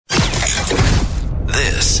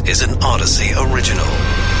This is an Odyssey original.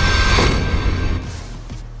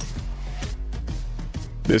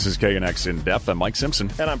 This is KNX In Depth. I'm Mike Simpson.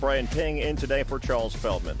 And I'm Brian Ping, in today for Charles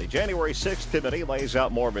Feldman. The January 6th committee lays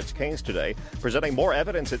out more of its case today, presenting more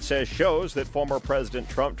evidence it says shows that former President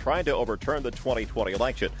Trump tried to overturn the 2020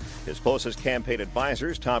 election. His closest campaign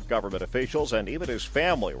advisors, top government officials, and even his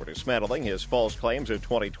family were dismantling his false claims of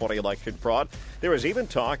 2020 election fraud. There was even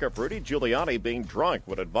talk of Rudy Giuliani being drunk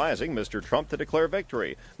when advising Mr. Trump to declare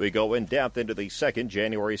victory. We go in depth into the second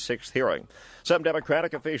January 6th hearing. Some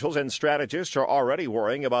Democratic officials and strategists are already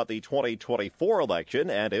worrying about the 2024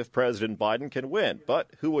 election and if President Biden can win,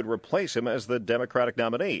 but who would replace him as the Democratic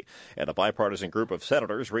nominee? And a bipartisan group of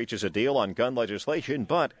senators reaches a deal on gun legislation,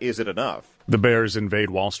 but is it enough? The bears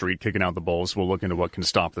invade Wall Street, kicking out the bulls. We'll look into what can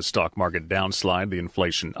stop the stock market downslide, the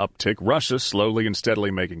inflation uptick. Russia slowly and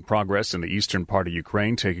steadily making progress in the eastern part of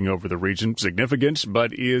Ukraine, taking over the region. Significant,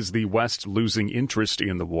 but is the West losing interest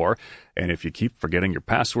in the war? And if you keep forgetting your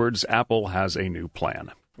passwords, Apple has a new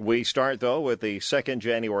plan. We start, though, with the second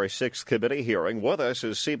January 6th committee hearing. With us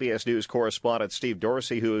is CBS News correspondent Steve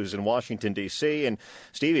Dorsey, who is in Washington, D.C. And,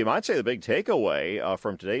 Steve, you might say the big takeaway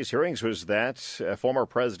from today's hearings was that former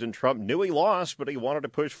President Trump knew he lost, but he wanted to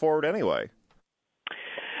push forward anyway.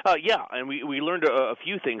 Yeah, and we learned a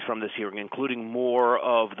few things from this hearing, including more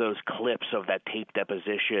of those clips of that tape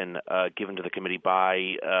deposition given to the committee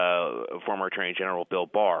by former Attorney General Bill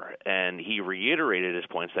Barr. And he reiterated his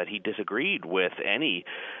points that he disagreed with any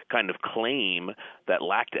kind of claim that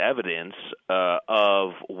lacked evidence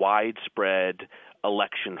of widespread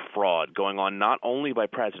election fraud going on not only by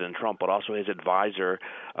President Trump, but also his advisor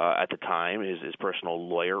at the time, his personal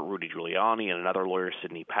lawyer, Rudy Giuliani, and another lawyer,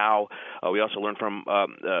 Sidney Powell. We also learned from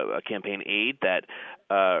a campaign aide that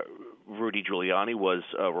Rudy Giuliani was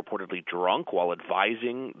reportedly drunk while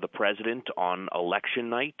advising the president on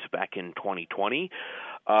election night back in 2020.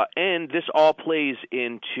 And this all plays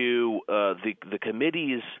into the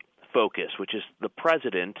committee's focus, which is the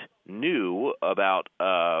president knew about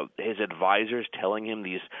his advisors telling him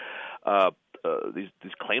these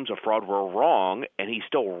claims of fraud were wrong, and he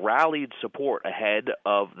still rallied support ahead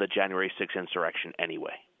of the January 6th insurrection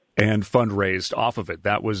anyway. And fundraised off of it.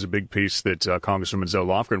 That was a big piece that Congresswoman Zoe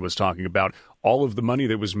Lofgren was talking about. All of the money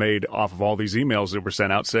that was made off of all these emails that were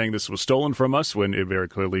sent out saying this was stolen from us when it very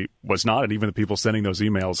clearly was not, and even the people sending those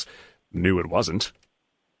emails knew it wasn't.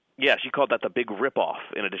 Yeah, she called that the big ripoff,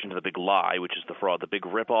 in addition to the big lie, which is the fraud. The big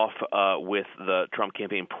ripoff with the Trump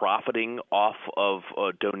campaign profiting off of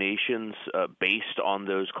donations based on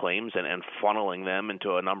those claims and funneling them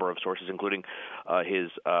into a number of sources, including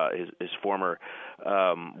his former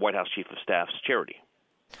White House Chief of Staff's charity.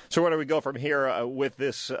 So where do we go from here with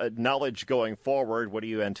this knowledge going forward? What do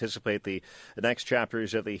you anticipate the next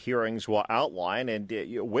chapters of the hearings will outline? And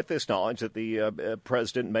with this knowledge that the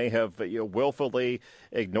president may have willfully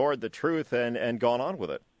ignored the truth and gone on with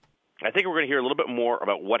it? I think we're going to hear a little bit more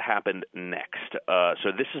about what happened next.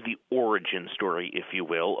 So this is the origin story, if you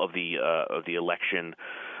will, of the election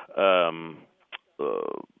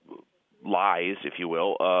lies, if you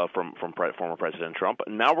will, from former President Trump.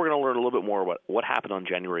 Now we're going to learn a little bit more about what happened on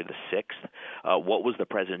January the 6th. What was the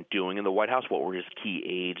president doing in the White House? What were his key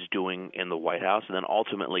aides doing in the White House? And then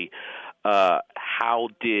ultimately, how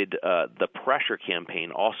did the pressure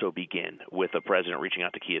campaign also begin with the president reaching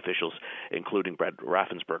out to key officials, including Brad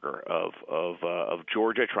Raffensperger of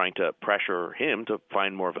Georgia, trying to pressure him to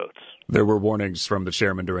find more votes? There were warnings from the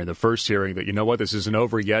chairman during the first hearing that, you know what, this isn't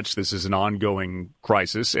over yet. This is an ongoing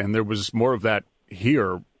crisis. And there was more of that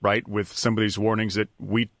here, right, with some of these warnings that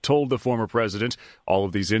we told the former president, all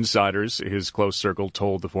of these insiders, his close circle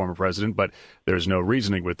told the former president, but there's no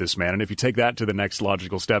reasoning with this man. And if you take that to the next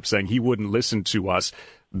logical step, saying he wouldn't listen to us,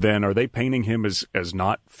 then are they painting him as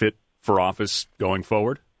not fit for office going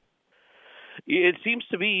forward? It seems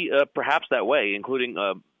to be perhaps that way, including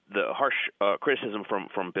the harsh criticism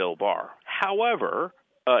from Bill Barr. However,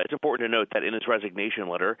 it's important to note that in his resignation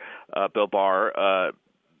letter, Bill Barr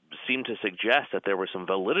seemed to suggest that there was some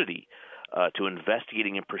validity to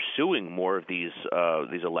investigating and pursuing more of these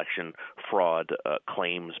election fraud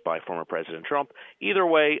claims by former President Trump. Either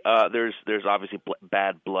way, there's obviously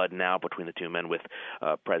bad blood now between the two men, with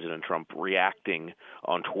President Trump reacting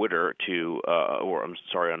on Twitter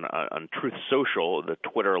on Truth Social, the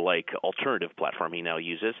Twitter-like alternative platform he now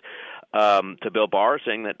uses, to Bill Barr,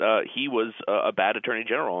 saying that he was a bad attorney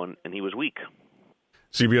general and he was weak.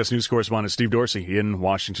 CBS News correspondent Steve Dorsey in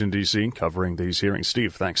Washington, D.C., covering these hearings.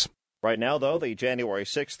 Steve, thanks. Right now, though, the January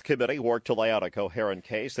 6th committee worked to lay out a coherent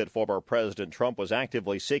case that former President Trump was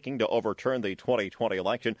actively seeking to overturn the 2020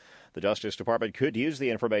 election. The Justice Department could use the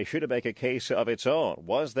information to make a case of its own.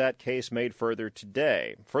 Was that case made further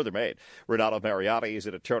made? Renato Mariotti is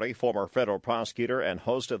an attorney, former federal prosecutor, and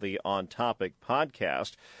host of the On Topic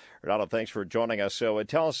podcast. Renato, thanks for joining us. So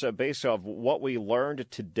tell us, based off what we learned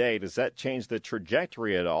today, does that change the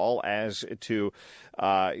trajectory at all as to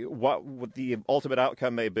what the ultimate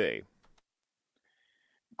outcome may be?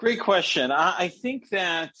 Great question. I think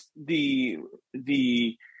that the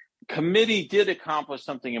committee did accomplish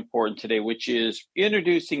something important today, which is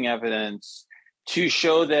introducing evidence to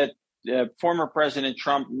show that former President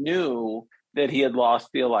Trump knew that he had lost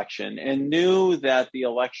the election and knew that the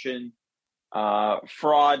election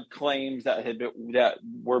fraud claims that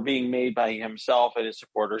were being made by himself and his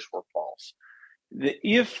supporters were false.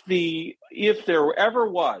 If there ever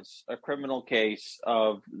was a criminal case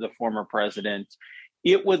of the former president,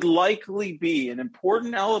 it would likely be an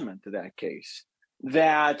important element to that case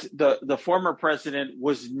that the former president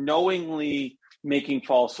was knowingly making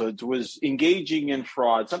falsehoods, was engaging in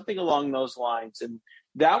fraud, something along those lines. And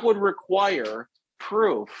that would require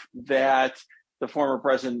proof that the former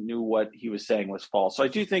president knew what he was saying was false. So I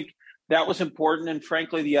do think that was important. And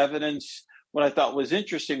frankly, the evidence, what I thought was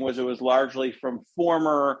interesting was it was largely from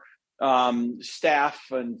former staff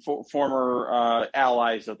and former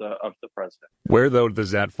allies of the president. Where, though, does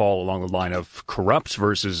that fall along the line of corrupt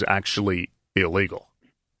versus actually illegal?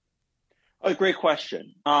 A great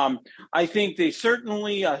question. I think they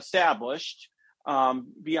certainly established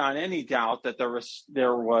beyond any doubt that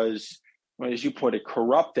there was, as you put it,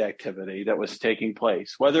 corrupt activity that was taking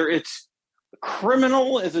place. Whether it's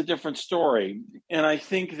criminal is a different story. And I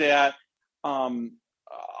think that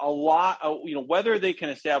whether they can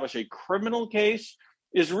establish a criminal case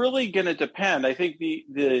is really going to depend. I think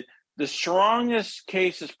the strongest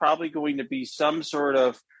case is probably going to be some sort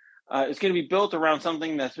of it's going to be built around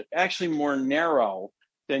something that's actually more narrow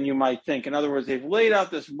than you might think. In other words, they've laid out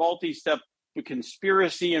this multi-step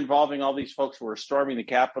conspiracy involving all these folks who are storming the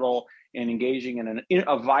Capitol and engaging in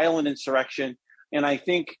a violent insurrection. And I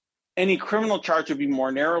think any criminal charge would be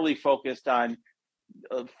more narrowly focused on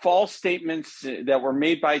false statements that were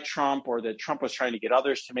made by Trump or that Trump was trying to get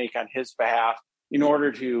others to make on his behalf in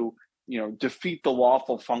order to, defeat the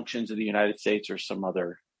lawful functions of the United States or some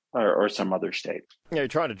other state. You're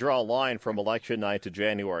trying to draw a line from election night to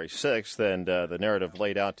January 6th, and the narrative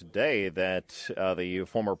laid out today that the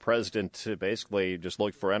former president basically just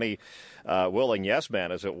looked for any willing yes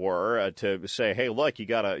man, as it were, to say, hey, look, you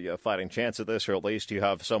got a fighting chance at this, or at least you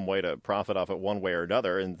have some way to profit off it one way or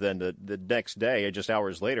another. And then the next day, just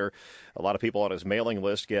hours later, a lot of people on his mailing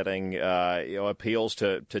list getting appeals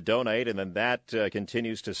to donate, and then that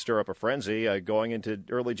continues to stir up a frenzy going into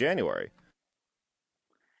early January.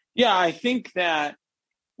 Yeah, I think that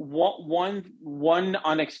one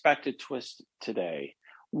unexpected twist today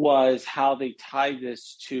was how they tied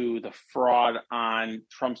this to the fraud on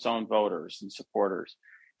Trump's own voters and supporters.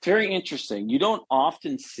 It's very interesting. You don't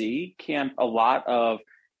often see a lot of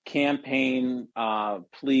campaign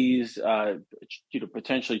pleas,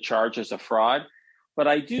 potentially charges of fraud, but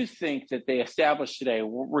I do think that they established today,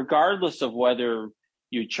 regardless of whether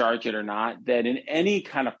you charge it or not, that in any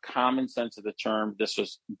kind of common sense of the term, this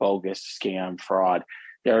was bogus, scam, fraud.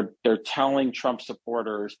 They're telling Trump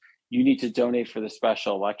supporters, you need to donate for the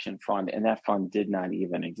special election fund, and that fund did not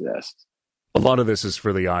even exist. A lot of this is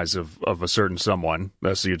for the eyes of a certain someone,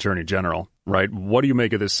 that's the Attorney General, right? What do you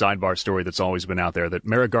make of this sidebar story that's always been out there, that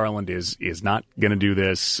Merrick Garland is not going to do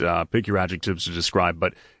this, pick your adjectives to describe,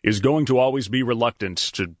 but is going to always be reluctant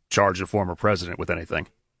to charge a former president with anything?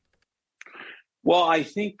 Well, I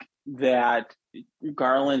think that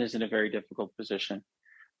Garland is in a very difficult position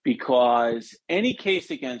because any case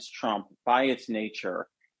against Trump, by its nature,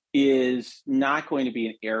 is not going to be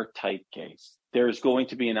an airtight case. There's going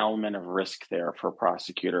to be an element of risk there for a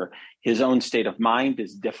prosecutor. His own state of mind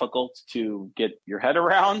is difficult to get your head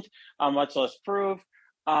around, much less prove.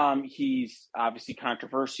 He's obviously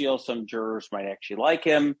controversial. Some jurors might actually like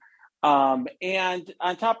him. And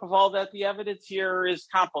on top of all that, the evidence here is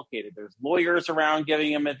complicated. There's lawyers around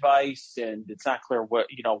giving him advice, and it's not clear what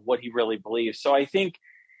he really believes. So I think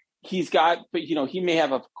he may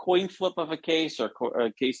have a coin flip of a case or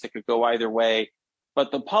a case that could go either way. But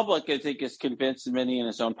the public, I think, is convinced, and many in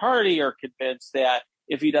his own party are convinced that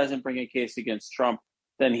if he doesn't bring a case against Trump,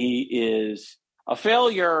 then he is a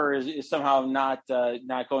failure, is somehow not going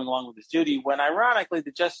along with his duty, when ironically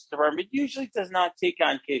the Justice Department usually does not take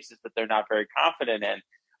on cases that they're not very confident in.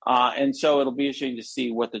 And so it'll be interesting to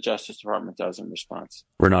see what the Justice Department does in response.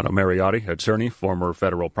 Renato Mariotti, attorney, former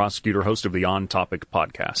federal prosecutor, host of the On Topic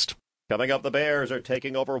podcast. Coming up, the Bears are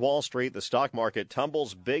taking over Wall Street. The stock market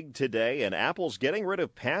tumbles big today, and Apple's getting rid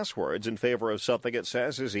of passwords in favor of something it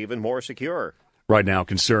says is even more secure. Right now,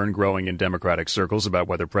 concern growing in Democratic circles about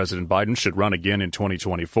whether President Biden should run again in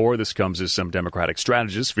 2024. This comes as some Democratic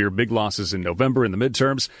strategists fear big losses in November in the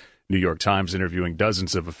midterms. New York Times interviewing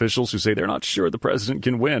dozens of officials who say they're not sure the president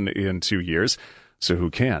can win in 2 years. So who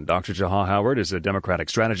can? Dr. Jaha Howard is a Democratic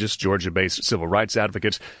strategist, Georgia-based civil rights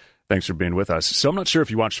advocate. Thanks for being with us. So I'm not sure if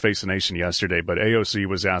you watched Face the Nation yesterday, but AOC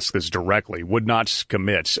was asked this directly, would not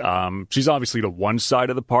commit. She's obviously to one side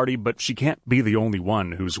of the party, but she can't be the only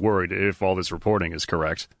one who's worried if all this reporting is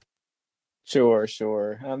correct. Sure.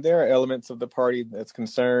 There are elements of the party that's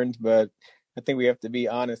concerned, but I think we have to be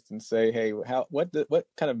honest and say, hey, what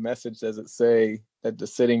kind of message does it say that the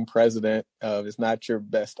sitting president is not your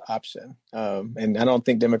best option? And I don't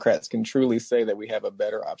think Democrats can truly say that we have a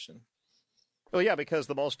better option. Well, yeah, because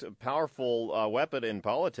the most powerful weapon in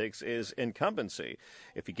politics is incumbency.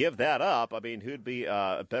 If you give that up, I mean, who'd be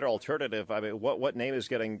a better alternative? I mean, what name is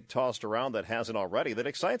getting tossed around that hasn't already that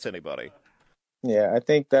excites anybody? Yeah, I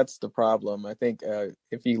think that's the problem. I think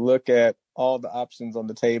if you look at all the options on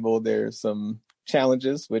the table, there's some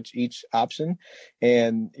challenges with each option,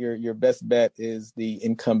 and your best bet is the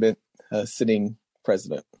incumbent sitting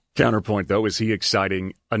president. Counterpoint, though, is he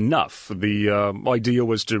exciting enough? The idea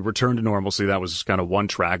was to return to normalcy. That was kind of one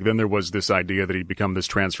track. Then there was this idea that he'd become this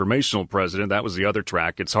transformational president. That was the other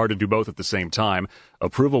track. It's hard to do both at the same time.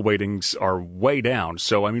 Approval weightings are way down.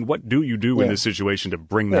 So, I mean, what do you do in this situation to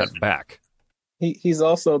bring that back? He's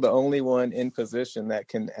also the only one in position that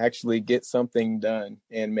can actually get something done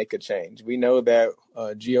and make a change. We know that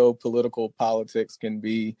geopolitical politics can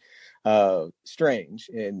be strange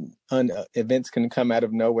and events can come out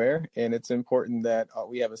of nowhere. And it's important that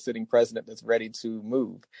we have a sitting president that's ready to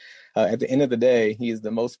move. At the end of the day, he is the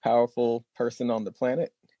most powerful person on the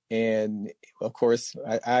planet. And of course,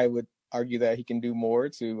 I would argue that he can do more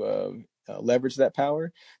to leverage that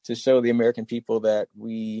power to show the American people that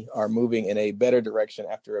we are moving in a better direction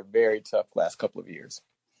after a very tough last couple of years.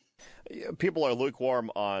 People are lukewarm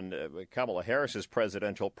on Kamala Harris's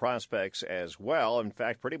presidential prospects as well. In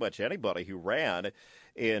fact, pretty much anybody who ran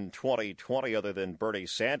in 2020, other than Bernie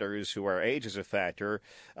Sanders, where age is a factor,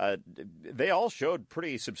 they all showed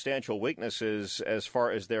pretty substantial weaknesses as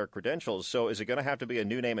far as their credentials. So is it going to have to be a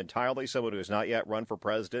new name entirely, someone who has not yet run for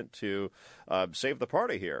president, to save the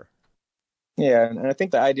party here? Yeah, and I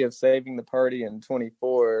think the idea of saving the party in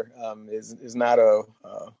 24 is not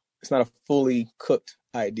a fully cooked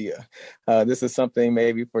idea. This is something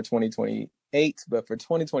maybe for 2028, but for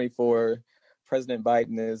 2024, President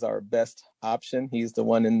Biden is our best option. He's the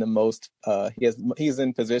one in the most. He's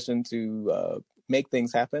in position to make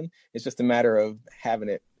things happen. It's just a matter of having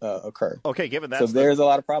it occur. Okay, given that, so there's a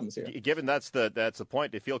lot of problems here. Given that's the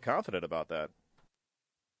point, do you feel confident about that?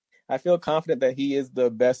 I feel confident that he is the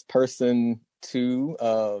best person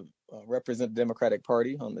to represent the Democratic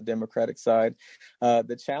Party on the Democratic side.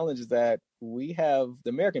 The challenge is that we have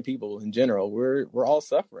the American people in general. We're all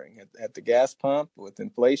suffering at the gas pump with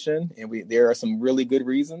inflation, and there are some really good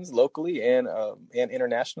reasons locally and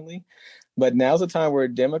internationally. But now's the time where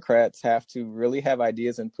Democrats have to really have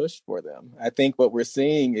ideas and push for them. I think what we're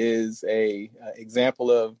seeing is a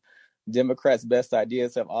example of Democrats' best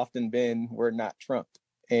ideas have often been "we're not Trump."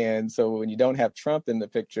 And so when you don't have Trump in the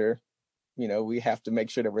picture, we have to make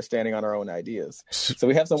sure that we're standing on our own ideas. So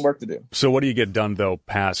we have some work to do. So what do you get done, though,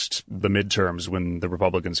 past the midterms when the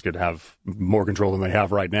Republicans could have more control than they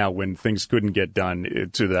have right now, when things couldn't get done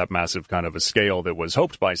to that massive kind of a scale that was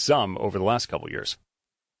hoped by some over the last couple of years?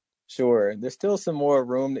 Sure. There's still some more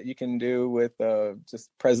room that you can do with just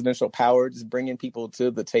presidential power, just bringing people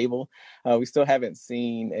to the table. We still haven't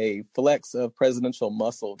seen a flex of presidential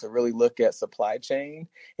muscle to really look at supply chain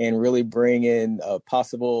and really bring in a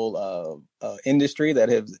possible industry that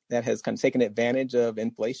has kind of taken advantage of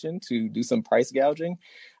inflation to do some price gouging.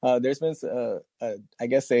 There's been, I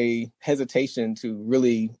guess, a hesitation to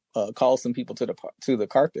really call some people to the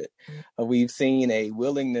carpet. We've seen a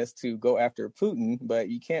willingness to go after Putin, but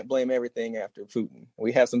you can't blame everything after Putin.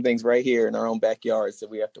 We have some things right here in our own backyards that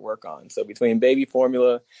we have to work on. So between baby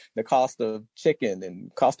formula, the cost of chicken,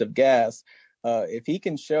 and cost of gas, if he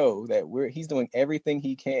can show that he's doing everything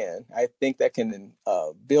he can, I think that can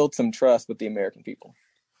build some trust with the American people.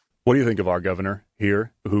 What do you think of our governor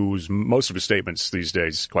here, whose most of his statements these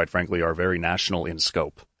days, quite frankly, are very national in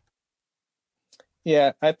scope?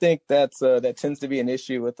 Yeah, I think that tends to be an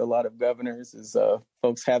issue with a lot of governors is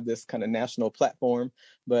folks have this kind of national platform,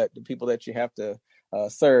 but the people that you have to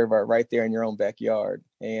serve are right there in your own backyard.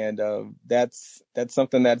 And that's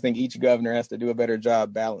something that I think each governor has to do a better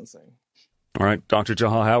job balancing. All right. Dr.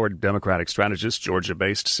 Jahal Howard, Democratic strategist,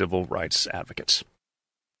 Georgia-based civil rights advocate.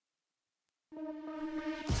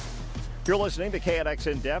 You're listening to KNX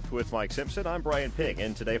In Depth with Mike Simpson. I'm Brian Ping,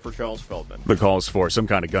 in today for Charles Feldman. The calls for some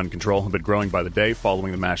kind of gun control have been growing by the day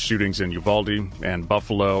following the mass shootings in Uvalde and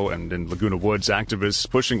Buffalo and in Laguna Woods. Activists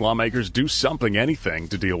pushing lawmakers do something, anything,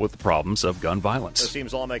 to deal with the problems of gun violence. It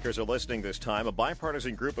seems lawmakers are listening this time. A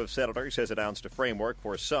bipartisan group of senators has announced a framework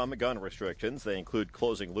for some gun restrictions. They include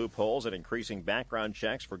closing loopholes and increasing background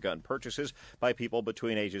checks for gun purchases by people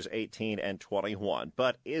between ages 18 and 21.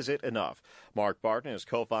 But is it enough? Mark Barton is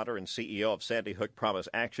co-founder and CEO of Sandy Hook Promise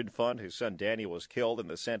Action Fund. His son Daniel was killed in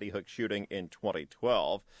the Sandy Hook shooting in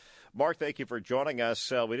 2012. Mark, thank you for joining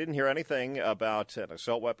us. We didn't hear anything about an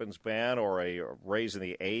assault weapons ban or a raise in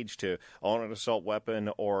the age to own an assault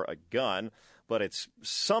weapon or a gun, but it's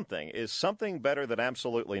something. Is something better than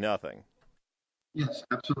absolutely nothing? Yes,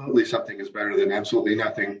 absolutely. Something is better than absolutely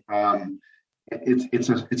nothing.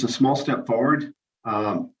 It's a small step forward.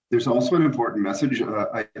 There's also an important message,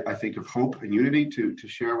 I think, of hope and unity to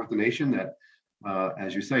share with the nation that,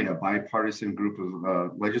 as you say, a bipartisan group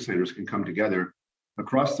of legislators can come together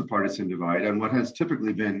across the partisan divide on what has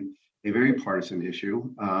typically been a very partisan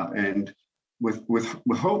issue, and with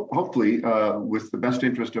hopefully with the best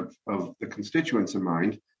interest of the constituents in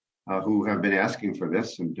mind, who have been asking for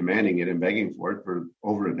this and demanding it and begging for it for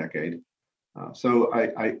over a decade. So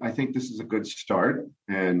I think this is a good start,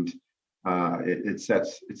 and it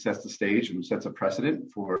sets the stage and sets a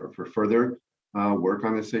precedent for further work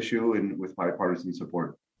on this issue and with bipartisan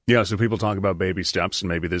support. Yeah, so people talk about baby steps, and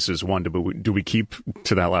maybe this is one. Do we keep,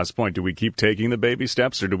 to that last point, do we keep taking the baby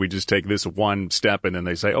steps, or do we just take this one step and then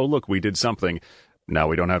they say, oh, look, we did something. Now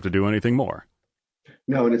we don't have to do anything more?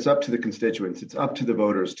 No, and it's up to the constituents. It's up to the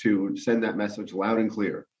voters to send that message loud and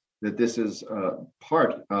clear that this is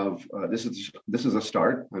part of, this is a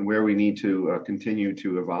start on where we need to continue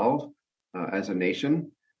to evolve as a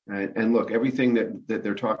nation. And look, everything that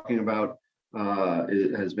they're talking about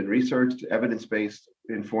has been researched, evidence-based,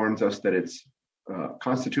 informs us that it's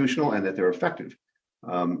constitutional and that they're effective.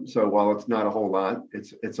 So while it's not a whole lot,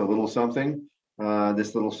 it's a little something.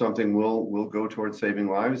 This little something will go towards saving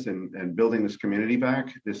lives and building this community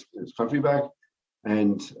back, this country back.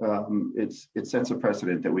 And it sets a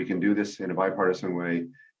precedent that we can do this in a bipartisan way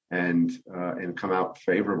and come out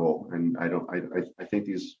favorable. And I think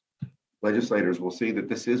these legislators will see that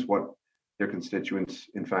this is what their constituents,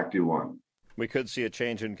 in fact, do want. We could see a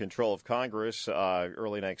change in control of Congress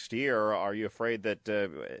early next year. Are you afraid that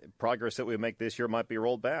progress that we make this year might be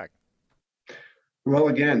rolled back? Well,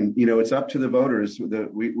 again, it's up to the voters.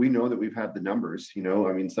 We know that we've had the numbers. I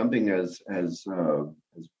mean, something as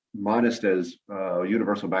modest as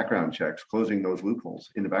universal background checks, closing those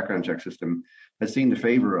loopholes in the background check system, has seen the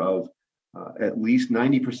favor of at least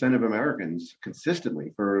 90% of Americans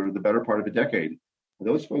consistently for the better part of a decade.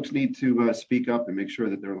 Those folks need to speak up and make sure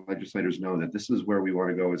that their legislators know that this is where we want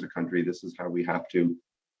to go as a country. This is how we have to.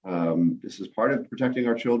 This is part of protecting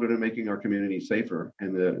our children and making our community safer.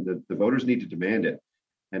 And the voters need to demand it.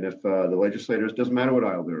 And if the legislators, doesn't matter what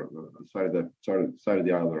aisle they're on, side of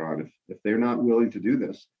the aisle they're on, if they're not willing to do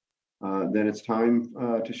this, then it's time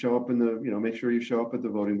to show up make sure you show up at the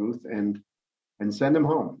voting booth and send them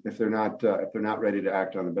home if they're not ready to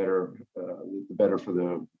act on the better for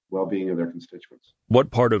the well-being of their constituents.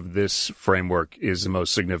 What part of this framework is the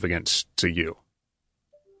most significant to you?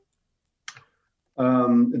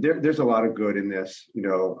 There's a lot of good in this.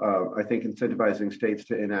 I think incentivizing states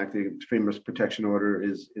to enact the extreme risk protection order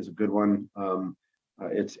is a good one.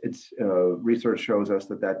 Research shows us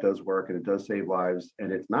that does work and it does save lives.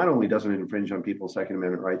 And it not only doesn't infringe on people's Second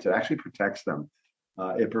Amendment rights, it actually protects them.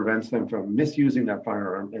 It prevents them from misusing that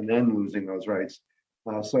firearm and then losing those rights.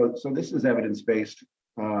 So this is evidence-based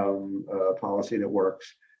policy that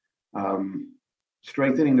works.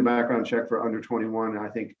 Strengthening the background check for under 21, I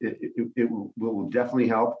think it will definitely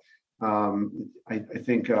help. I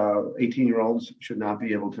think 18-year-olds should not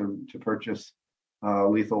be able to purchase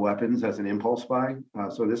lethal weapons as an impulse buy.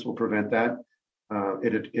 So this will prevent that.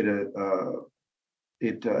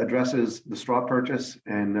 It addresses the straw purchase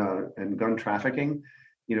and gun trafficking.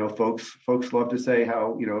 Folks love to say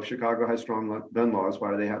how, if Chicago has strong gun laws,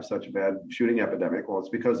 why do they have such a bad shooting epidemic? Well, it's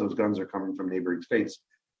because those guns are coming from neighboring states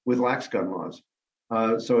with lax gun laws.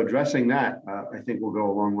 So addressing that, I think, will go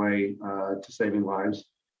a long way to saving lives.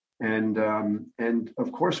 And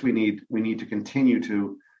of course, we need to continue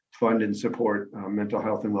to fund and support mental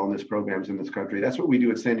health and wellness programs in this country. That's what we do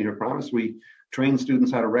at Sandy Hook Promise. We train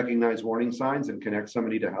students how to recognize warning signs and connect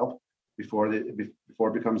somebody to help. before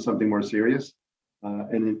it becomes something more serious.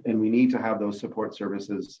 And we need to have those support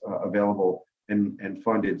services available and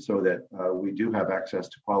funded so that we do have access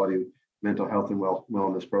to quality mental health and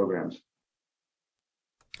wellness programs.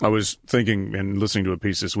 I was thinking and listening to a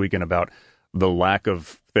piece this weekend about the lack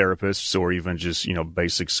of therapists or even just,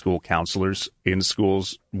 basic school counselors in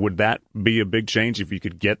schools. Would that be a big change if you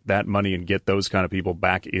could get that money and get those kind of people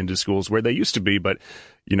back into schools where they used to be? But,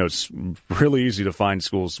 it's really easy to find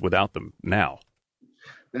schools without them now.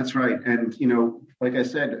 That's right. And, like I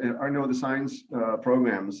said, our Know the Signs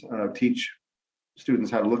programs teach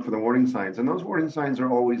students how to look for the warning signs. And those warning signs are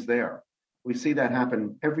always there. We see that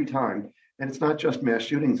happen every time. And it's not just mass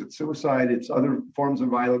shootings, it's suicide, it's other forms of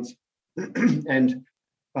violence. And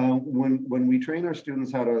when we train our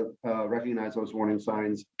students how to recognize those warning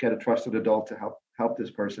signs, get a trusted adult to help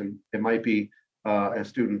this person, it might be a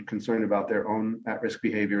student concerned about their own at-risk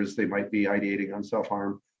behaviors. They might be ideating on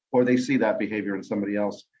self-harm, or they see that behavior in somebody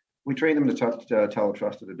else. We train them to tell a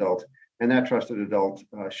trusted adult, and that trusted adult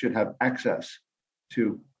should have access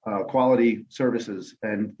to quality services,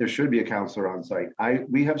 and there should be a counselor on site.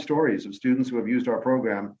 We have stories of students who have used our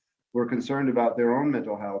program who are concerned about their own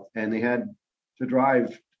mental health, and they had to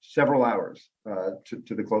drive several hours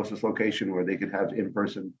to the closest location where they could have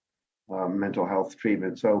in-person mental health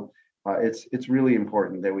treatment. So it's really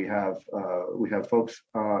important that we have folks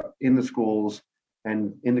in the schools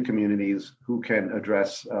and in the communities who can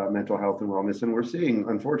address mental health and wellness. And we're seeing,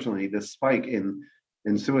 unfortunately, this spike in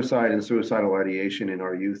suicide and suicidal ideation in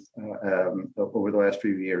our youth over the last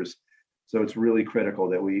few years. So it's really critical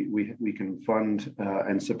that we can fund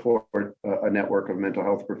and support a network of mental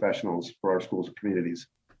health professionals for our schools and communities.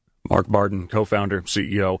 Mark Barden, co-founder,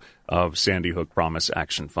 CEO of Sandy Hook Promise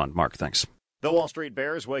Action Fund. Mark, thanks. The Wall Street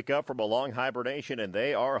Bears wake up from a long hibernation, and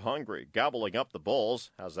they are hungry, gobbling up the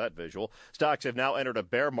bulls. How's that visual? Stocks have now entered a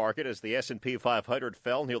bear market as the S&P 500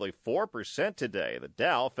 fell nearly 4% today. The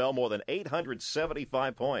Dow fell more than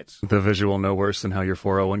 875 points. The visual no worse than how your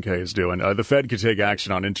 401k is doing. The Fed could take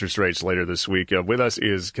action on interest rates later this week. With us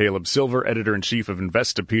is Caleb Silver, editor-in-chief of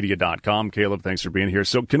Investopedia.com. Caleb, thanks for being here.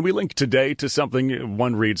 So can we link today to something?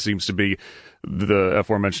 One read seems to be the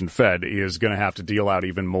aforementioned Fed is going to have to deal out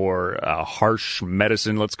even more harsh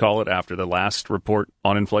medicine, let's call it, after the last report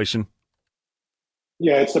on inflation?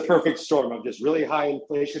 Yeah, it's the perfect storm of just really high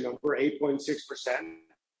inflation, over 8.6%,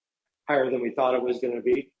 higher than we thought it was going to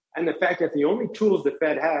be. And the fact that the only tools the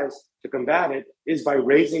Fed has to combat it is by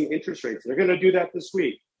raising interest rates. They're going to do that this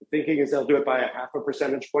week. The thinking is they'll do it by a 0.5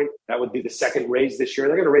 percentage point. That would be the second raise this year.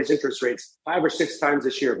 They're going to raise interest rates 5 or 6 times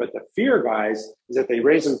this year. But the fear, guys, is that they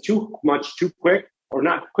raise them too much, too quick, or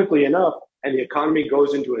not quickly enough, and the economy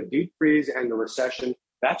goes into a deep freeze and a recession.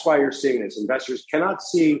 That's why you're seeing this. Investors cannot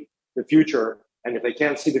see the future. And if they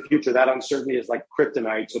can't see the future, that uncertainty is like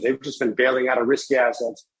kryptonite. So they've just been bailing out of risky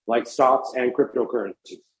assets like stocks and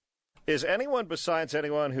cryptocurrencies. Is anyone besides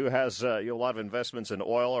anyone who has a lot of investments in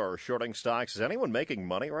oil or shorting stocks, is anyone making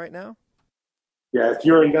money right now? Yeah, if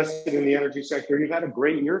you're invested in the energy sector, you've had a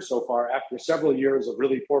great year so far. After several years of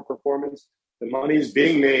really poor performance, the money is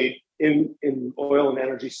being made in oil and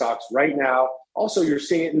energy stocks right now. Also, you're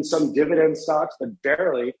seeing it in some dividend stocks, but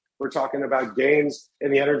barely. We're talking about gains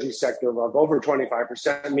in the energy sector of over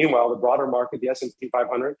 25%. Meanwhile, the broader market, the S&P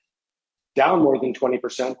 500, down more than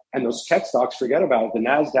 20%. And those tech stocks, forget about it. The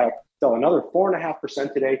NASDAQ fell another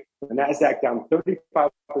 4.5% today. The NASDAQ down 35%.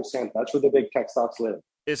 That's where the big tech stocks live.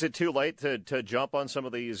 Is it too late to jump on some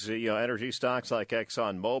of these energy stocks like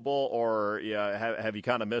ExxonMobil, or have you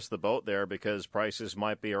kind of missed the boat there because prices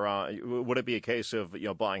might be around? Would it be a case of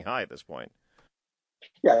buying high at this point?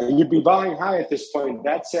 Yeah, you'd be buying high at this point.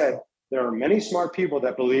 That said, there are many smart people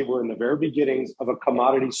that believe we're in the very beginnings of a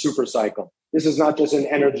commodity super cycle. This is not just an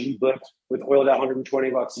energy blip with oil at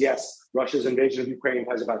 $120. Yes, Russia's invasion of Ukraine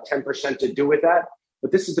has about 10% to do with that.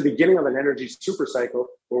 But this is the beginning of an energy super cycle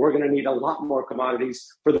where we're going to need a lot more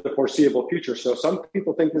commodities for the foreseeable future. So some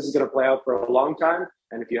people think this is going to play out for a long time.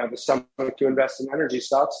 And if you have the stomach to invest in energy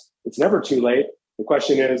stocks, it's never too late. The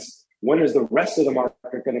question is, when is the rest of the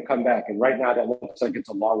market going to come back? And right now, that looks like it's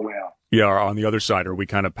a long way out. Yeah, on the other side, are we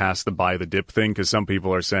kind of past the buy the dip thing? Because some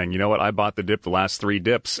people are saying, you know what, I bought the dip the last 3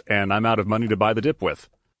 dips, and I'm out of money to buy the dip with.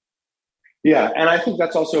 Yeah, and I think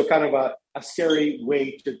that's also kind of a scary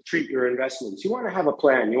way to treat your investments. You want to have a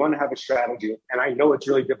plan. You want to have a strategy. And I know it's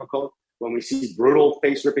really difficult when we see brutal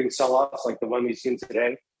face-ripping sell-offs like the one we've seen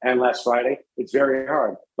today and last Friday. It's very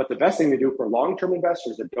hard. But the best thing to do for long-term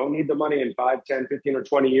investors that don't need the money in 5, 10, 15, or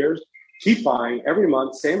 20 years, keep buying every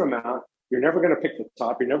month, same amount. You're never going to pick the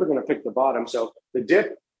top. You're never going to pick the bottom. So the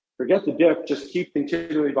dip, forget the dip. Just keep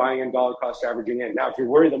continually buying and dollar cost averaging in. Now, if you're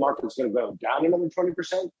worried the market's going to go down another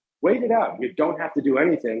 20%, Wait it out. You don't have to do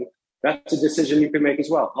anything. That's a decision you can make as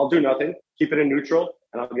well. I'll do nothing, keep it in neutral,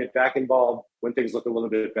 and I'll get back involved when things look a little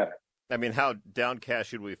bit better. I mean, how downcast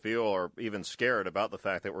should we feel, or even scared about the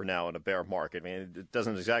fact that we're now in a bear market? I mean, it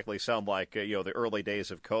doesn't exactly sound like the early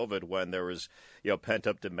days of COVID when there was pent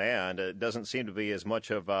up demand. It doesn't seem to be as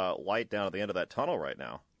much of a light down at the end of that tunnel right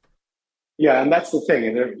now. Yeah, and that's the thing.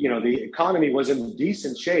 And the economy was in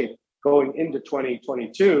decent shape going into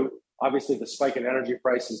 2022. Obviously, the spike in energy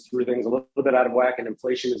prices threw things a little bit out of whack, and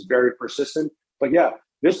inflation is very persistent. But yeah,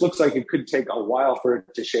 this looks like it could take a while for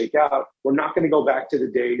it to shake out. We're not going to go back to the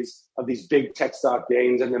days of these big tech stock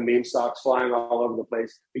gains and the meme stocks flying all over the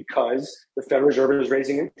place because the Federal Reserve is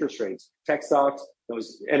raising interest rates. Tech stocks,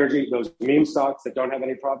 those meme stocks that don't have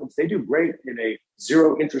any profits, they do great in a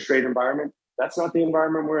zero interest rate environment. That's not the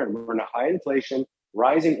environment we're in. We're in a high inflation,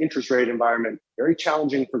 rising interest rate environment, very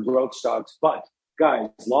challenging for growth stocks. But guys,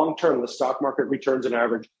 long term, the stock market returns an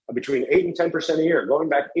average of between 8 and 10% a year, going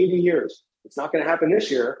back 80 years. It's not going to happen this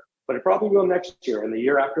year, but it probably will next year. And the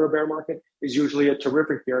year after a bear market is usually a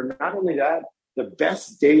terrific year. Not only that, the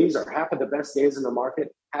best days or half of the best days in the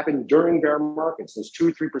market happen during bear markets, those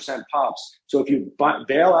 2-3% pops. So if you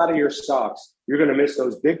bail out of your stocks, you're going to miss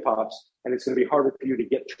those big pops, and it's going to be harder for you to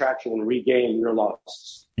get traction and regain your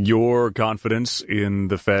losses. Your confidence in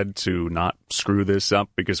the Fed to not screw this up,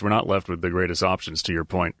 because we're not left with the greatest options, to your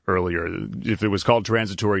point earlier. If it was called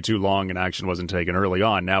transitory too long and action wasn't taken early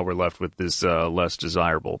on, now we're left with this less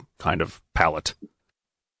desirable kind of palette.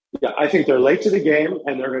 Yeah, I think they're late to the game,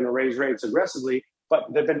 and they're going to raise rates aggressively, but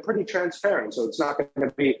they've been pretty transparent. So it's not going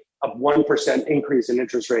to be a 1% increase in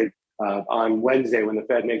interest rate on Wednesday when the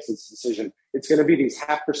Fed makes its decision. It's going to be these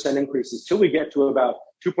 0.5% increases till we get to about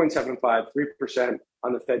 2.75, 3%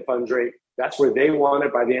 on the Fed funds rate. That's where they want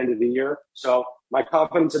it by the end of the year. So my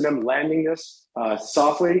confidence in them landing this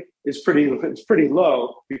softly is pretty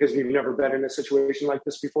low because we've never been in a situation like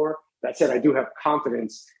this before. That said, I do have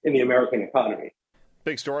confidence in the American economy.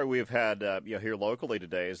 Big story we've had here locally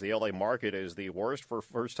today is the LA market is the worst for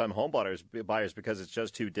first-time home buyers because it's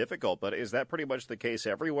just too difficult. But is that pretty much the case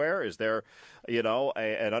everywhere? Is there,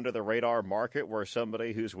 an under-the-radar market where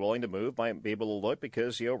somebody who's willing to move might be able to look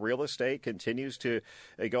because, real estate continues to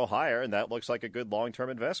go higher, and that looks like a good long-term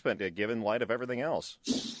investment given light of everything else?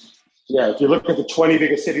 Yeah, if you look at the 20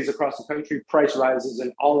 biggest cities across the country, price rises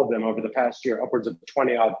in all of them over the past year, upwards of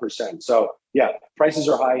 20-odd%. So, yeah, prices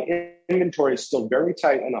are high. Inventory is still very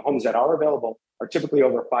tight, and the homes that are available are typically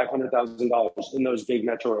over $500,000 in those big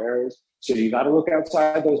metro areas. So you got to look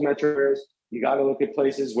outside those metro areas. You got to look at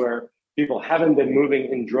places where people haven't been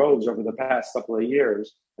moving in droves over the past couple of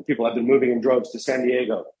years. And people have been moving in droves to San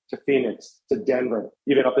Diego, to Phoenix, to Denver,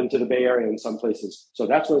 even up into the Bay Area in some places. So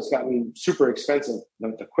that's where it's gotten super expensive.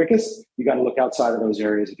 The quickest, you got to look outside of those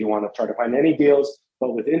areas if you want to try to find any deals.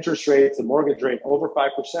 But with interest rates, the mortgage rate over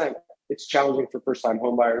 5%, it's challenging for first-time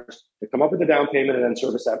home buyers to come up with a down payment and then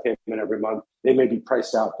service that payment every month. They may be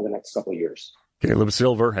priced out for the next couple of years. Caleb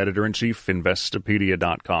Silver, Editor-in-Chief,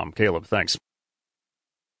 Investopedia.com. Caleb, thanks.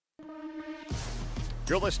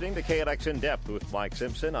 You're listening to KNX In Depth with Mike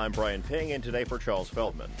Simpson. I'm Brian Ping, and today for Charles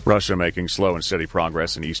Feldman. Russia making slow and steady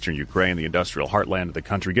progress in eastern Ukraine, the industrial heartland of the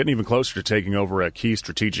country, getting even closer to taking over a key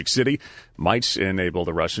strategic city, might enable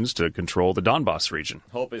the Russians to control the Donbas region.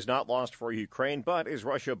 Hope is not lost for Ukraine, but is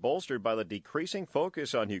Russia bolstered by the decreasing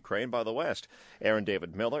focus on Ukraine by the West? Aaron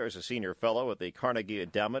David Miller is a senior fellow at the Carnegie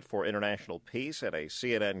Endowment for International Peace and a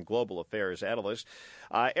CNN Global Affairs analyst.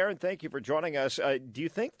 Aaron, thank you for joining us. Do you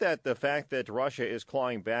think that the fact that Russia is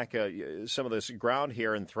clawing back some of this ground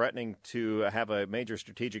here and threatening to have a major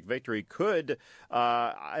strategic victory could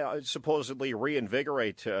supposedly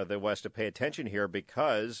reinvigorate the West to pay attention here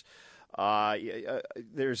because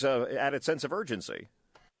there's an added sense of urgency?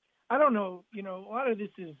 I don't know. A lot of this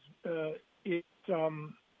is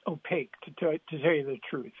opaque, to tell you the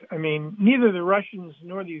truth. I mean, neither the Russians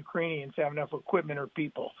nor the Ukrainians have enough equipment or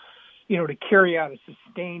people, to carry out a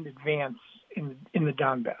sustained advance in the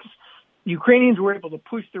Donbass. The Ukrainians were able to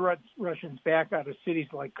push the Russians back out of cities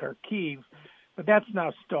like Kharkiv, but that's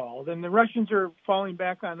now stalled. And the Russians are falling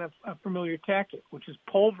back on a familiar tactic, which is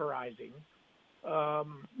pulverizing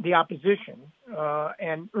the opposition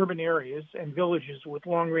and urban areas and villages with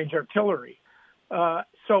long-range artillery.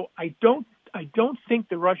 So I don't think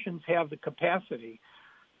the Russians have the capacity,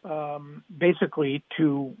 basically,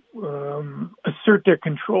 to assert their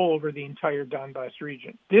control over the entire Donbass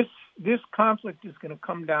region. This conflict is going to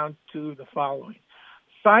come down to the following.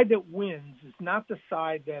 The side that wins is not the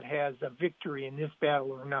side that has a victory in this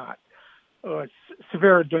battle or not.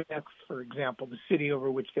 Severodonetsk, for example, the city over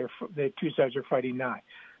which the two sides are fighting now.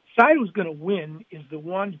 The side who's going to win is the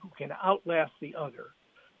one who can outlast the other.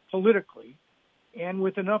 politically and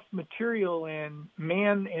with enough material and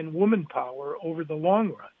man and woman power over the long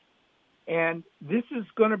run. And this is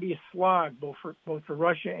going to be a slog both for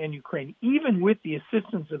Russia and Ukraine. Even with the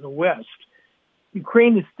assistance of the West,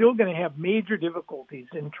 Ukraine is still going to have major difficulties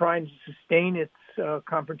in trying to sustain its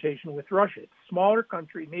confrontation with Russia. It's a smaller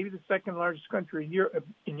country, maybe the second largest country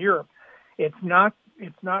in Europe. It's not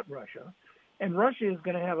Russia. And Russia is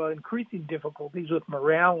going to have increasing difficulties with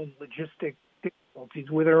morale and logistic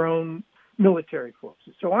difficulties with their own military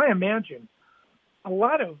forces. So I imagine a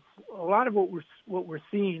lot of what we're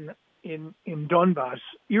seeing in Donbass,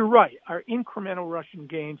 you're right, are incremental Russian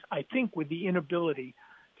gains, I think, with the inability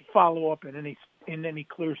to follow up in any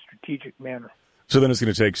clear strategic manner. So then it's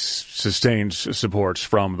going to take sustained support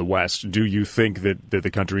from the West. Do you think that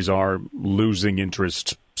the countries are losing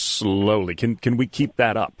interest slowly? Can we keep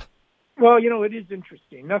that up? Well, it is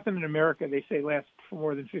interesting. Nothing in America, they say, lasts for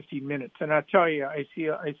more than 15 minutes. And I'll tell you, I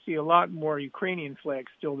see a lot more Ukrainian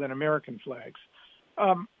flags still than American flags.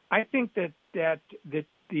 I think that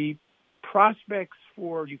the prospects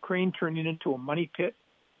for Ukraine turning into a money pit,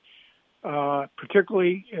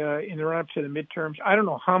 particularly in the run-up to the midterms, I don't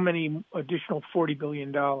know how many additional $40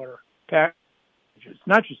 billion packages,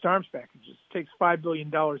 not just arms packages. It takes $5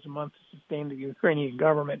 billion a month to sustain the Ukrainian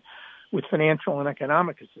government with financial and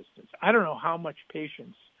economic assistance. I don't know how much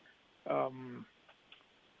patience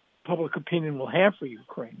public opinion will have for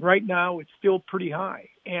Ukraine. Right now, it's still pretty high.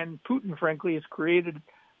 And Putin, frankly, has created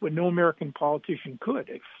what no American politician could,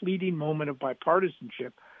 a fleeting moment of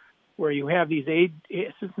bipartisanship where you have these aid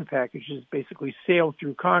assistance packages basically sail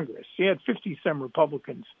through Congress. You had 50-some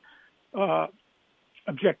Republicans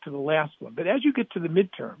object to the last one. But as you get to the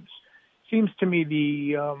midterms, it seems to me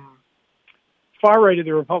the far right of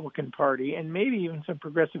the Republican Party and maybe even some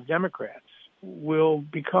progressive Democrats will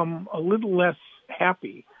become a little less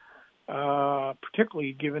happy,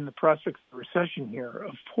 particularly given the prospects of recession here,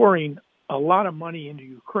 of pouring a lot of money into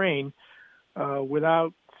Ukraine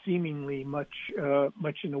without seemingly much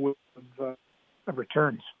in the way of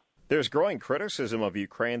returns. There's growing criticism of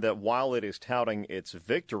Ukraine that while it is touting its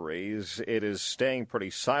victories, it is staying pretty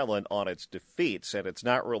silent on its defeats, and it's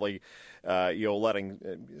not really, letting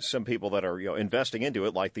some people that are investing into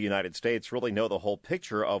it, like the United States, really know the whole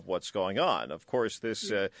picture of what's going on. Of course, this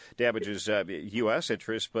damages U.S.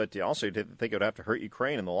 interests, but you also didn't think it would have to hurt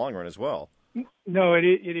Ukraine in the long run as well. No, it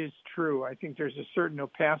is true. I think there's a certain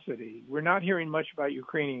opacity. We're not hearing much about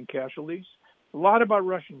Ukrainian casualties. A lot about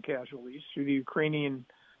Russian casualties through the Ukrainian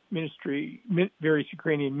ministry, various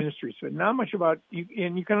Ukrainian ministries, but not much about,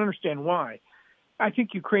 and you can understand why. I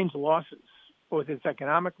think Ukraine's losses, both its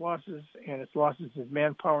economic losses and its losses of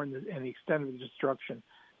manpower and the extent of the destruction,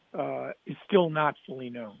 is still not fully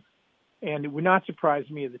known. And it would not surprise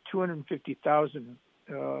me if the 250,000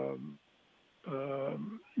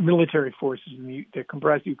 military forces that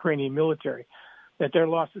comprise the Ukrainian military, that their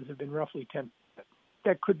losses have been roughly 10%.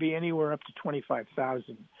 That could be anywhere up to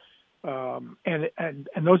 25,000. And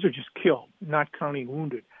those are just killed, not counting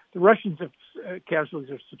wounded. The Russians' casualties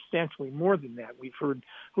are substantially more than that. We've heard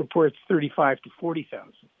reports 35 to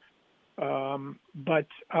 40,000. But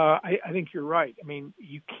I think you're right. I mean,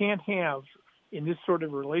 you can't have in this sort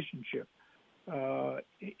of relationship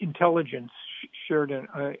intelligence shared,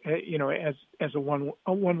 as a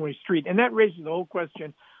one-way street, and that raises the whole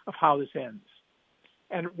question of how this ends.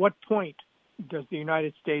 And at what point does the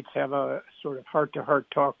United States have a sort of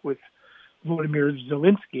heart-to-heart talk with Volodymyr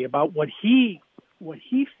Zelensky about what he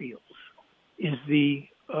feels is the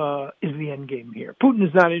end game here? Putin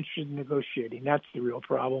is not interested in negotiating. That's the real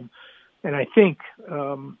problem. And I think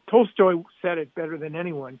Tolstoy said it better than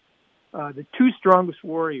anyone. The two strongest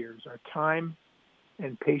warriors are time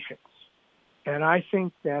and patience. And I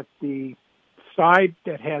think that the side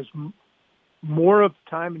that has more of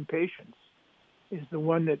time and patience is the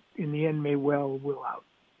one that, in the end, may well will out.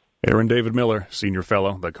 Aaron David Miller, Senior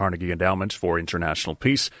Fellow, the Carnegie Endowment for International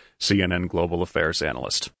Peace, CNN Global Affairs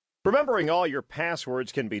Analyst. Remembering all your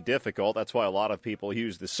passwords can be difficult. That's why a lot of people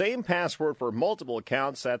use the same password for multiple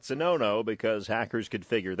accounts. That's a no-no because hackers could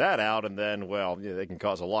figure that out, and then, they can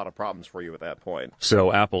cause a lot of problems for you at that point.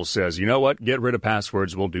 So Apple says, you know what? Get rid of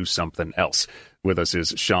passwords. We'll do something else. With us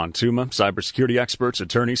is Sean Tuma, cybersecurity expert,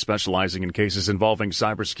 attorney specializing in cases involving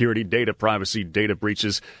cybersecurity, data privacy, data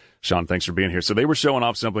breaches. Sean, thanks for being here. So they were showing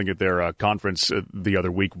off something at their conference the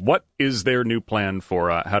other week. What is their new plan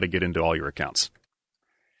for how to get into all your accounts?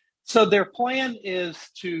 So their plan is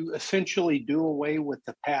to essentially do away with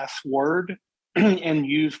the password and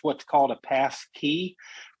use what's called a pass key,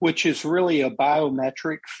 which is really a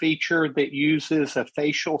biometric feature that uses a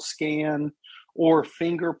facial scan or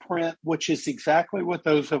fingerprint, which is exactly what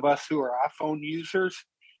those of us who are iPhone users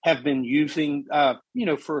have been using,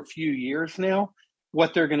 for a few years now.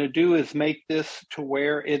 What they're going to do is make this to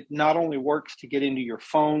where it not only works to get into your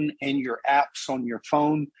phone and your apps on your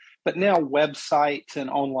phone, but now websites and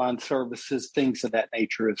online services, things of that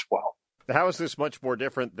nature as well. How is this much more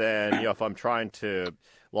different than, if I'm trying to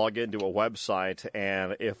log into a website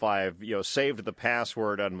and if I've, saved the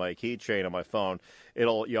password on my keychain on my phone,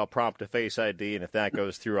 it'll, prompt a Face ID, and if that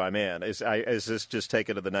goes through, I'm in. Is this just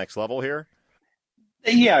taken to the next level here?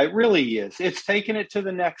 Yeah, it really is. It's taken it to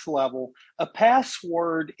the next level. A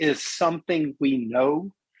password is something we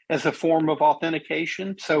know as a form of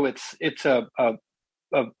authentication. So it's a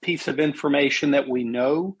piece of information that we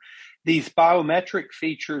know. These biometric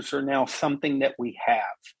features are now something that we have,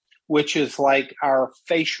 which is like our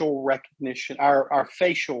facial recognition, our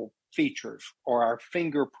facial features or our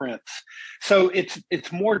fingerprints. So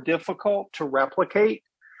it's more difficult to replicate.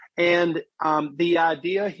 And the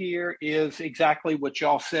idea here is exactly what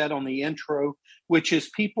y'all said on the intro, which is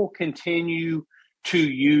people continue to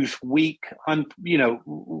use weak,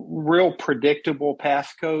 real predictable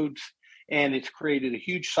passcodes, and it's created a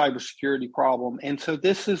huge cybersecurity problem. And so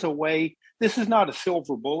this is not a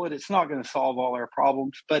silver bullet. It's not going to solve all our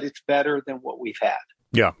problems, but it's better than what we've had.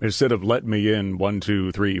 Yeah, instead of let me in 1,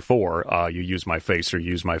 2, 3, 4, you use my face or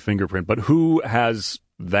use my fingerprint. But who has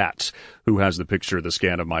that? Who has the picture, the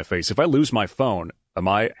scan of my face? If I lose my phone, am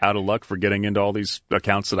I out of luck for getting into all these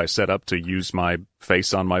accounts that I set up to use my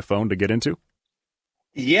face on my phone to get into?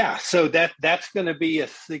 Yeah, so that's going to be a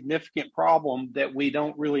significant problem that we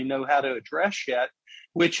don't really know how to address yet,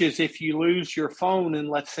 which is if you lose your phone and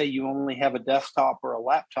let's say you only have a desktop or a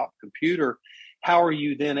laptop computer, how are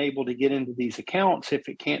you then able to get into these accounts if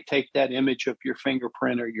it can't take that image of your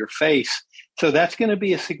fingerprint or your face? So that's going to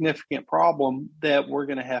be a significant problem that we're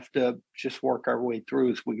going to have to just work our way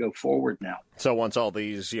through as we go forward now. So once all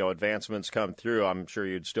these advancements come through, I'm sure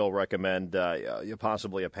you'd still recommend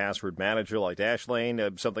possibly a password manager like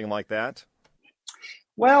Dashlane, something like that?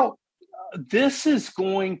 Well, this is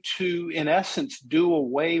going to, in essence, do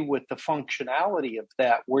away with the functionality of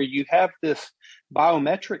that, where you have this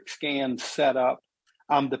biometric scan set up.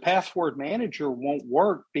 The password manager won't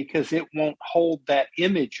work because it won't hold that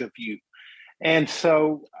image of you. And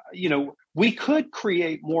so, we could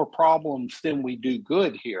create more problems than we do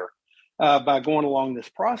good here by going along this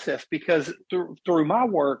process, because through my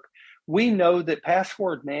work, we know that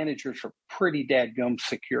password managers are pretty dadgum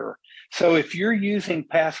secure. So if you're using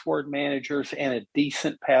password managers and a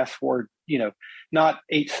decent password, not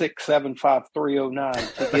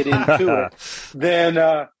 8675309 to get into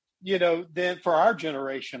it, then for our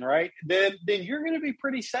generation, right, then you're going to be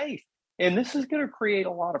pretty safe. And this is going to create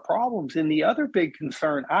a lot of problems. And the other big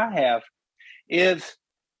concern I have is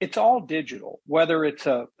it's all digital, whether it's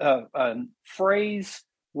a phrase,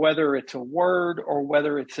 whether it's a word, or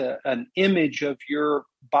whether it's an image of your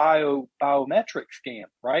biometric scan,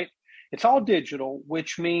 right? It's all digital,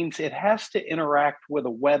 which means it has to interact with a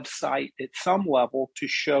website at some level to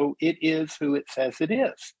show it is who it says it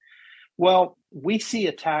is. Well, we see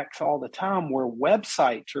attacks all the time where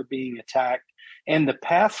websites are being attacked and the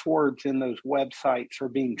passwords in those websites are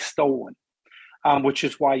being stolen. Which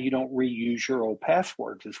is why you don't reuse your old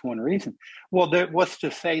passwords is one reason. Well, what's to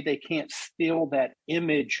say they can't steal that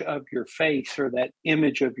image of your face or that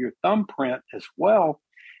image of your thumbprint as well?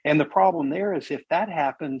 And the problem there is if that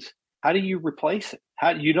happens, how do you replace it?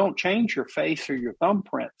 You don't change your face or your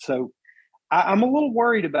thumbprint. So I'm a little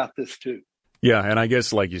worried about this too. Yeah, and I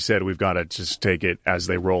guess, like you said, we've got to just take it as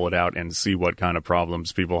they roll it out and see what kind of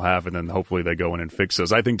problems people have, and then hopefully they go in and fix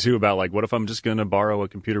those. I think, too, about, what if I'm just going to borrow a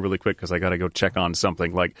computer really quick because I got to go check on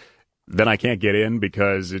something? Then I can't get in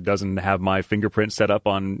because it doesn't have my fingerprint set up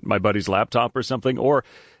on my buddy's laptop or something. Or,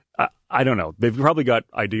 I don't know. They've probably got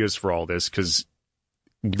ideas for all this because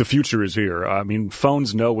the future is here. I mean,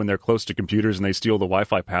 phones know when they're close to computers and they steal the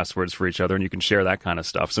Wi-Fi passwords for each other, and you can share that kind of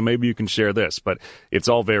stuff. So maybe you can share this, but it's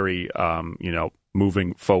all very,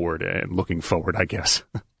 moving forward and looking forward, I guess.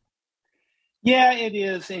 Yeah, it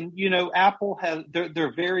is. And, Apple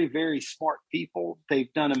they're very, very smart people.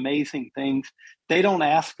 They've done amazing things. They don't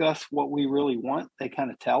ask us what we really want. They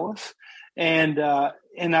kind of tell us. And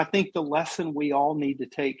I think the lesson we all need to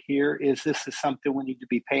take here is this is something we need to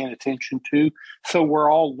be paying attention to. So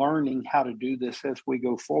we're all learning how to do this as we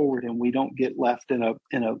go forward, and we don't get left in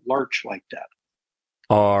a lurch like that.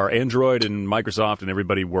 Are Android and Microsoft and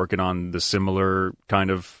everybody working on the similar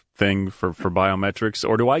kind of thing for biometrics?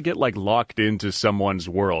 Or do I get locked into someone's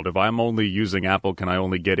world? If I'm only using Apple, can I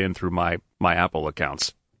only get in through my Apple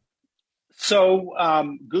accounts?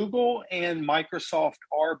 So Google and Microsoft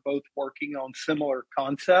are both working on similar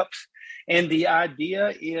concepts. And the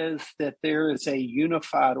idea is that there is a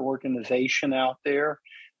unified organization out there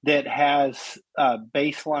that has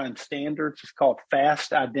baseline standards. It's called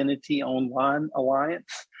Fast Identity Online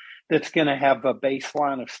Alliance. That's going to have a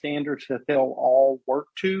baseline of standards that they'll all work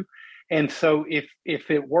to. And so if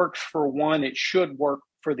it works for one, it should work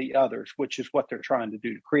for the others, which is what they're trying to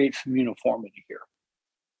do, to create some uniformity here.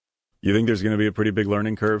 You think there's going to be a pretty big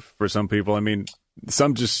learning curve for some people? I mean,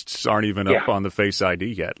 some just aren't even up on the Face ID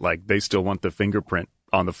yet. Like, they still want the fingerprint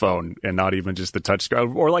on the phone and not even just the touch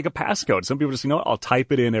screen or like a passcode. Some people just, I'll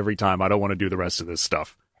type it in every time. I don't want to do the rest of this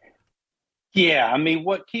stuff. Yeah, I mean,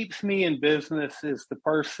 what keeps me in business is the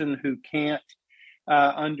person who can't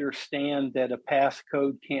understand that a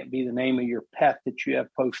passcode can't be the name of your pet that you have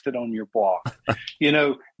posted on your blog.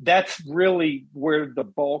 That's really where the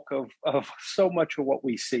bulk of so much of what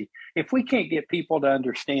we see. If we can't get people to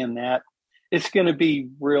understand that, it's going to be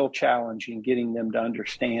real challenging getting them to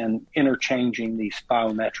understand interchanging these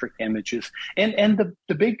biometric images. And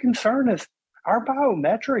the big concern is our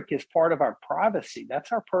biometric is part of our privacy.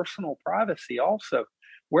 That's our personal privacy also.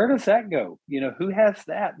 Where does that go? Who has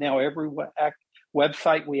that? Now, every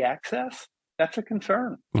website we access, that's a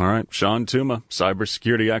concern. All right. Sean Tuma,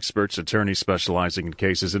 cybersecurity experts, attorney specializing in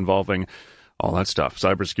cases involving all that stuff.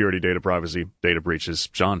 Cybersecurity, data privacy, data breaches.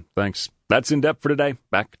 Sean, thanks. That's In Depth for today.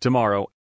 Back tomorrow.